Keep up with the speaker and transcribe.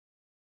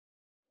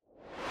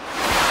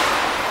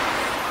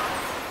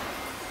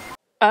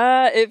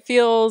It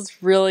feels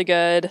really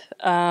good.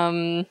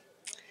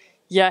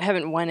 Yeah, I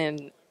haven't won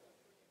in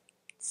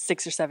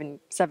 6 or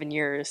 7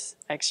 years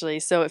actually,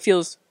 so it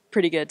feels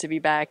pretty good to be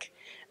back,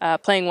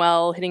 playing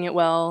well, hitting it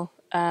well.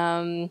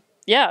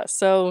 Yeah,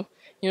 so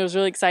it was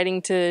really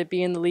exciting to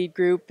be in the lead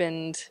group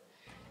and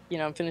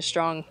finish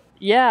strong.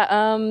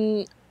 Yeah,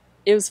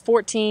 it was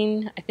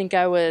 14. I think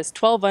I was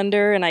 12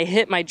 under, and I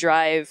hit my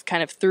drive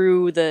kind of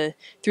through the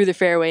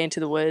fairway into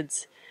the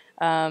woods,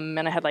 and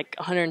I had like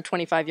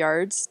 125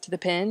 yards to the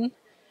pin.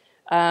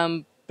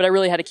 But I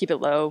really had to keep it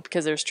low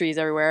because there's trees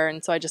everywhere,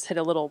 and so I just hit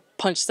a little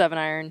punch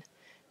 7-iron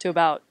to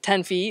about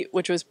 10 feet,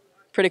 which was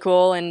pretty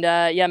cool, and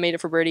yeah, made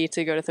it for birdie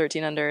to go to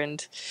 13 under,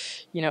 and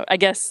I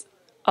guess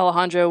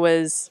Alejandro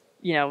was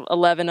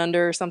 11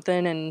 under or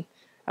something, and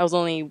I was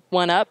only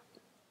one up,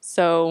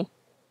 so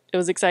it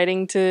was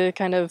exciting to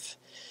kind of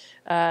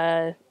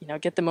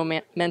get the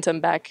momentum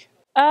back.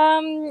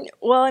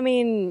 Well, I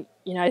mean,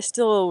 I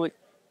still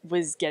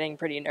was getting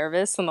pretty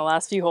nervous on the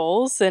last few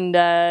holes, and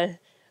I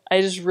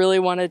just really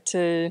wanted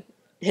to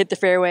hit the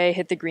fairway,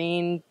 hit the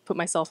green, put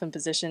myself in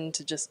position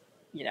to just,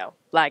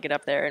 lag it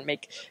up there and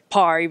make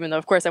par, even though,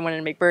 of course, I wanted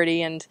to make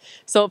birdie. And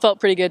so it felt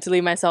pretty good to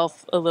leave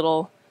myself a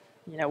little,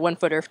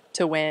 1-footer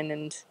to win,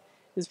 and it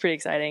was pretty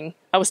exciting.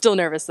 I was still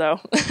nervous,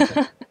 though.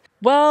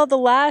 Well,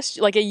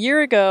 like a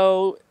year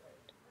ago,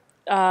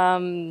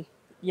 I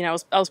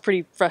was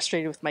pretty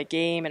frustrated with my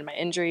game and my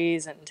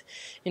injuries, and,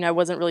 I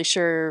wasn't really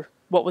sure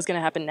what was going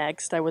to happen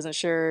next. I wasn't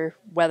sure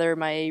whether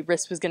my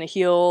wrist was going to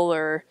heal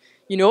or,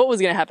 what was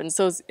going to happen.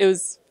 So it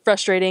was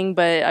frustrating,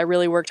 but I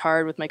really worked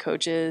hard with my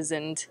coaches,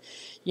 and,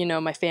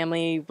 my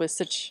family was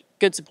such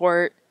good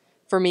support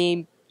for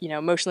me,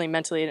 emotionally,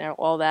 mentally, and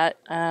all that.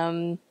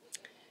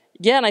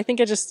 Yeah, and I think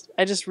I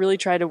just really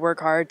tried to work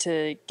hard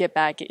to get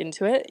back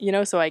into it,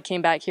 so I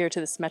came back here to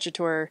the Symetra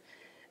Tour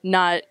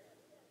not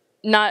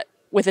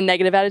with a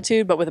negative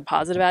attitude, but with a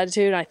positive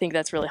attitude, and I think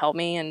that's really helped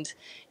me, and,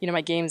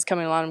 my game's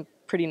coming along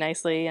pretty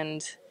nicely,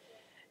 and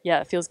yeah,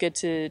 it feels good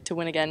to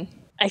win again.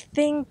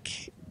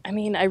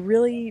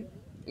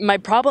 My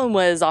problem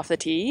was off the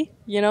tee,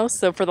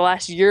 so for the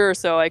last year or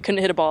so, I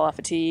couldn't hit a ball off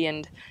a tee,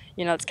 and,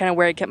 it's kind of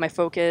where I kept my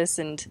focus,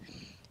 and,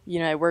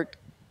 I worked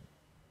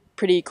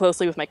pretty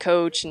closely with my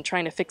coach and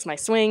trying to fix my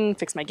swing,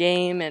 fix my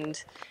game,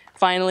 and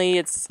finally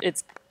it's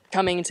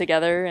coming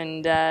together,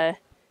 and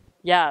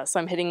yeah, so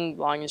I'm hitting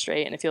long and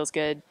straight, and it feels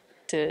good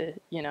to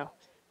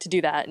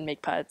do that and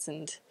make putts,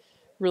 and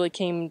really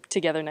came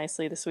together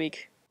nicely this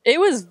week. It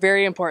was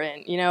very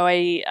important.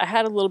 I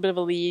had a little bit of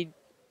a lead,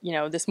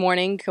 this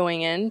morning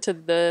going into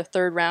the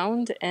third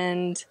round,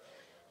 and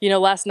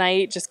last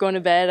night just going to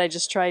bed, I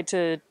just tried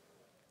to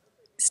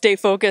stay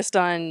focused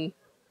on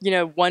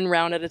one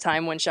round at a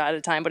time, one shot at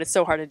a time, but it's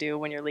so hard to do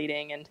when you're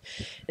leading, and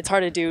it's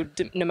hard to do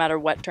no matter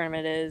what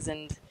tournament it is,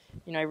 and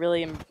I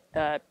really am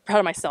proud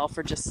of myself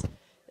for just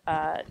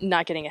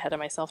not getting ahead of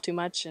myself too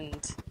much,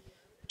 and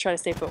try to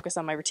stay focused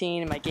on my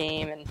routine and my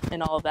game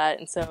and all of that.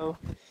 And so,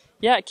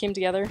 yeah, it came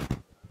together,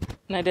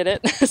 and I did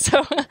it.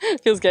 So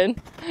it feels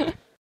good.